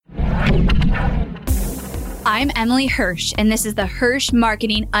I'm Emily Hirsch, and this is the Hirsch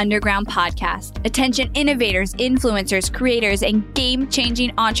Marketing Underground Podcast. Attention innovators, influencers, creators, and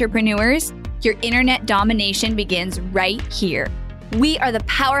game-changing entrepreneurs. Your internet domination begins right here. We are the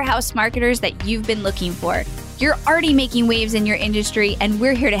powerhouse marketers that you've been looking for. You're already making waves in your industry, and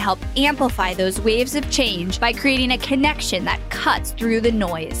we're here to help amplify those waves of change by creating a connection that cuts through the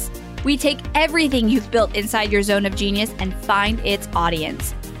noise. We take everything you've built inside your zone of genius and find its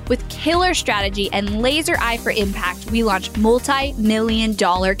audience. With killer strategy and laser eye for impact, we launch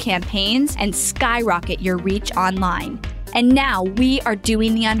multi-million-dollar campaigns and skyrocket your reach online. And now we are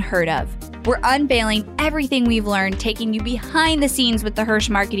doing the unheard of. We're unveiling everything we've learned, taking you behind the scenes with the Hirsch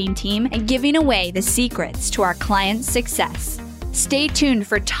marketing team and giving away the secrets to our clients' success. Stay tuned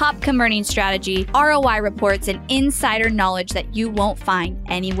for top converting strategy, ROI reports, and insider knowledge that you won't find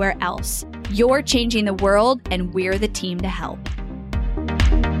anywhere else. You're changing the world, and we're the team to help.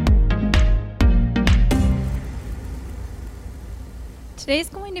 Today's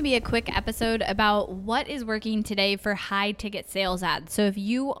going to be a quick episode about what is working today for high ticket sales ads. So if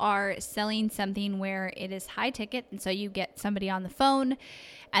you are selling something where it is high ticket, and so you get somebody on the phone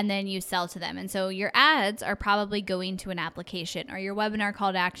and then you sell to them. And so your ads are probably going to an application, or your webinar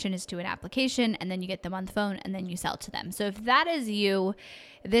call to action is to an application, and then you get them on the phone and then you sell to them. So if that is you,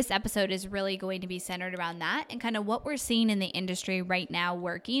 this episode is really going to be centered around that and kind of what we're seeing in the industry right now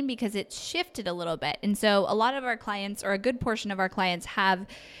working, because it's shifted a little bit. And so a lot of our clients, or a good portion of our clients, have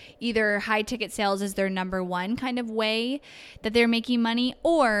either high ticket sales as their number one kind of way that they're making money,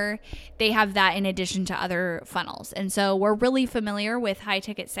 or they have that in addition to other funnels. And so we're really familiar with high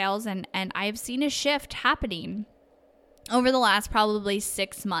ticket sales, and I've seen a shift happening over the last probably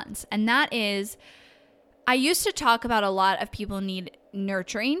 6 months. And that is, I used to talk about a lot of people need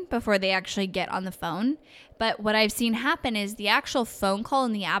nurturing before they actually get on the phone. But what I've seen happen is the actual phone call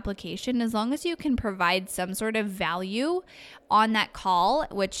and the application, as long as you can provide some sort of value on that call,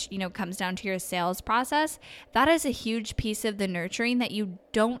 which, comes down to your sales process, that is a huge piece of the nurturing that you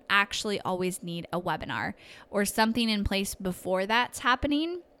don't actually always need a webinar or something in place before that's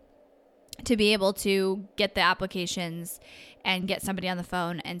happening to be able to get the applications and get somebody on the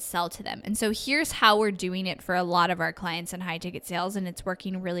phone and sell to them. And so here's how we're doing it for a lot of our clients in high ticket sales, and it's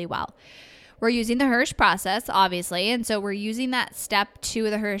working really well. We're using the Hirsch process, obviously, and so we're using that step 2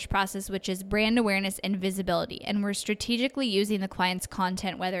 of the Hirsch process, which is brand awareness and visibility. And we're strategically using the client's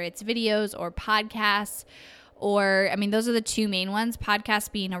content, whether it's videos or podcasts, or, those are the two main ones.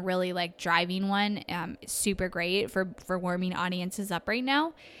 Podcasts being a really driving one, super great for warming audiences up right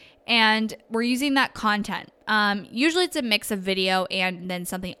now. And we're using that content. Usually it's a mix of video and then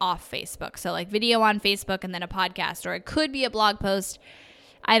something off Facebook. So video on Facebook and then a podcast, or it could be a blog post.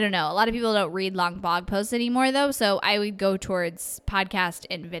 I don't know. A lot of people don't read long blog posts anymore though. So I would go towards podcast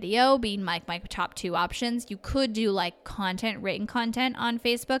and video being my top 2 options. You could do written content on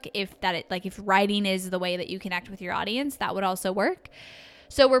Facebook if writing is the way that you connect with your audience, that would also work.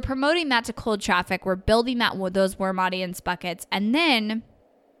 So we're promoting that to cold traffic. We're building those warm audience buckets, and then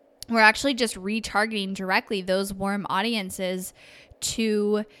we're actually just retargeting directly those warm audiences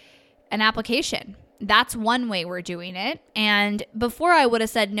to an application. That's one way we're doing it. And before I would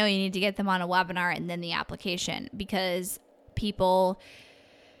have said, no, you need to get them on a webinar and then the application, because people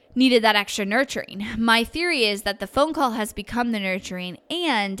needed that extra nurturing. My theory is that the phone call has become the nurturing,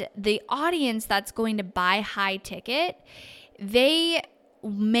 and the audience that's going to buy high ticket, they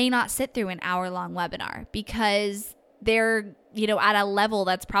may not sit through an hour-long webinar because they're at a level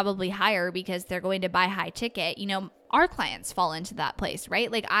that's probably higher because they're going to buy high ticket. Our clients fall into that place,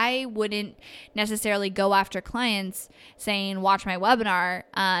 right? I wouldn't necessarily go after clients saying, watch my webinar,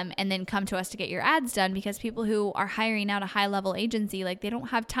 and then come to us to get your ads done, because people who are hiring out a high level agency, they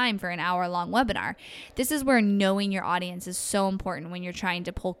don't have time for an hour long webinar. This is where knowing your audience is so important when you're trying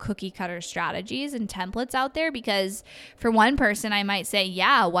to pull cookie cutter strategies and templates out there, because for one person, I might say,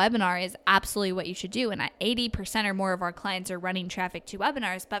 yeah, a webinar is absolutely what you should do. And 80% or more of our clients are running traffic to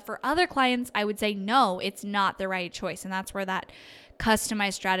webinars. But for other clients, I would say, no, it's not the right choice. And that's where that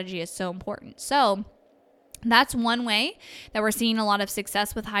customized strategy is so important. So that's one way that we're seeing a lot of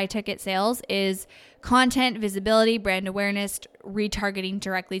success with high ticket sales is content, visibility, brand awareness, retargeting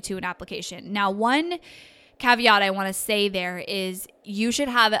directly to an application. Now, one caveat I want to say there is you should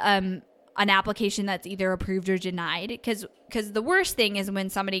have an application that's either approved or denied, because the worst thing is when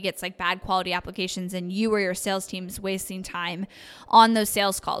somebody gets bad quality applications and you or your sales team's wasting time on those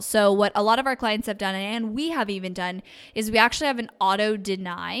sales calls. So what a lot of our clients have done, and we have even done, is we actually have an auto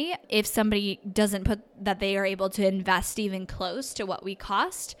deny if somebody doesn't put that they are able to invest even close to what we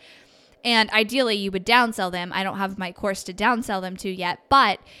cost. And ideally you would downsell them. I don't have my course to downsell them to yet,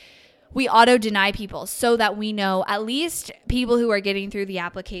 but we auto deny people so that we know at least people who are getting through the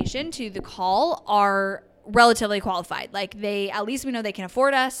application to the call are relatively qualified. Like at least we know they can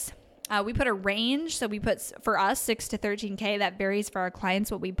afford us. We put a range. So we put for us 6 to 13K. That varies for our clients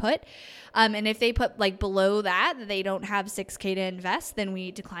what we put. And if they put like below that, they don't have 6K to invest, then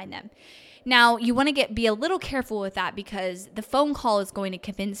we decline them. Now, you want to be a little careful with that because the phone call is going to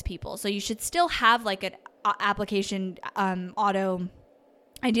convince people. So you should still have like an application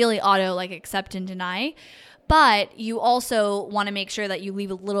ideally auto, like accept and deny. But you also want to make sure that you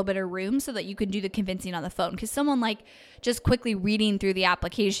leave a little bit of room so that you can do the convincing on the phone. Because someone like just quickly reading through the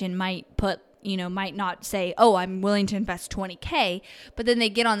application might not say, oh, I'm willing to invest 20K, but then they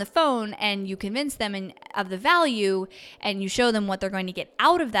get on the phone and you convince them of the value and you show them what they're going to get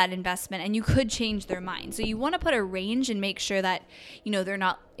out of that investment, and you could change their mind. So you want to put a range and make sure that, they're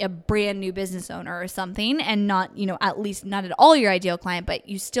not a brand new business owner or something, and not, at least not at all your ideal client, but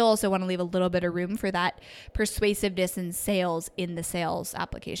you still also want to leave a little bit of room for that persuasiveness and sales in the sales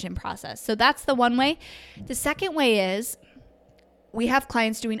application process. So that's the one way. The second way is, we have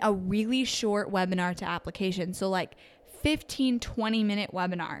clients doing a really short webinar to application. So like 15, 20-minute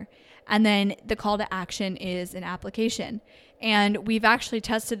webinar. And then the call to action is an application. And we've actually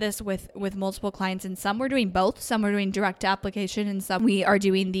tested this with multiple clients, and some we're doing both. Some we're doing direct to application, and some we are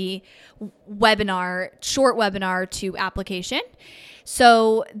doing the short webinar to application.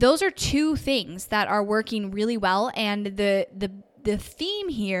 So those are two things that are working really well. And the theme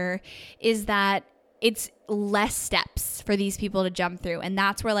here is that it's less steps for these people to jump through. And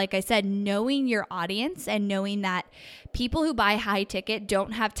that's where, like I said, knowing your audience and knowing that people who buy high ticket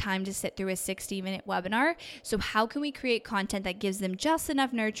don't have time to sit through a 60-minute webinar. So how can we create content that gives them just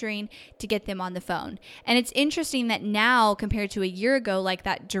enough nurturing to get them on the phone? And it's interesting that now compared to a year ago, like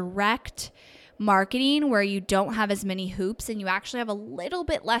that direct marketing where you don't have as many hoops and you actually have a little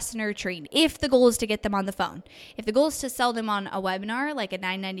bit less nurturing if the goal is to get them on the phone. If the goal is to sell them on a webinar, like a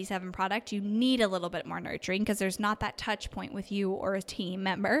 $9.97 product, you need a little bit more nurturing because there's not that touch point with you or a team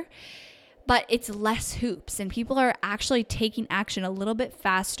member. But it's less hoops and people are actually taking action a little bit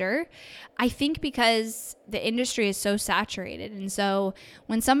faster. I think because the industry is so saturated. And so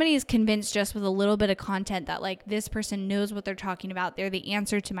when somebody is convinced just with a little bit of content that like this person knows what they're talking about, they're the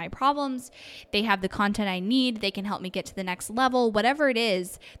answer to my problems, they have the content I need, they can help me get to the next level, whatever it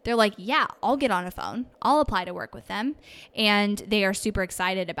is, they're like, yeah, I'll get on a phone, I'll apply to work with them. And they are super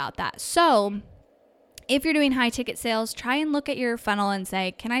excited about that. So if you're doing high ticket sales, try and look at your funnel and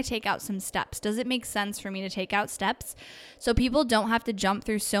say, can I take out some steps? Does it make sense for me to take out steps so people don't have to jump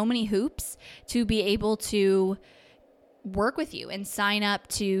through so many hoops to be able to work with you and sign up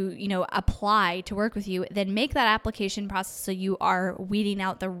to, apply to work with you? Then make that application process so you are weeding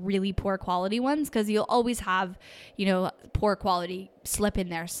out the really poor quality ones, because you'll always have, poor quality slip in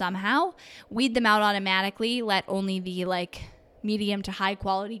there somehow. Weed them out automatically. Let only the medium to high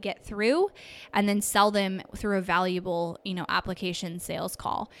quality get through, and then sell them through a valuable, application sales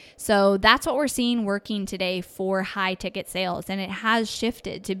call. So that's what we're seeing working today for high ticket sales. And it has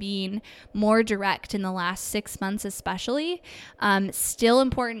shifted to being more direct in the last 6 months, especially. Still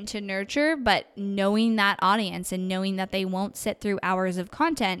important to nurture, but knowing that audience and knowing that they won't sit through hours of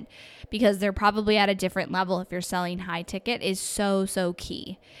content because they're probably at a different level if you're selling high ticket is so, so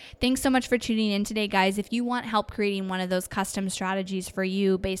key. Thanks so much for tuning in today, guys. If you want help creating one of those custom strategies for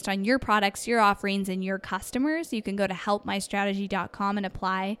you based on your products, your offerings, and your customers, you can go to helpmystrategy.com and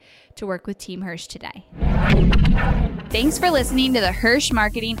apply to work with Team Hirsch today. Thanks for listening to the Hirsch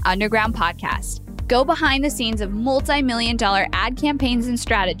Marketing Underground podcast. Go behind the scenes of multi-million-dollar ad campaigns and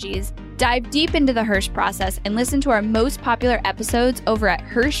strategies, dive deep into the Hirsch process, and listen to our most popular episodes over at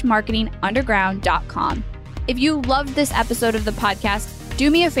hirschmarketingunderground.com. If you loved this episode of the podcast,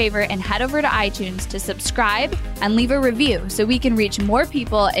 do me a favor and head over to iTunes to subscribe and leave a review so we can reach more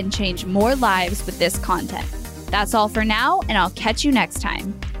people and change more lives with this content. That's all for now, and I'll catch you next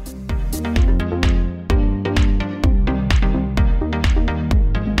time.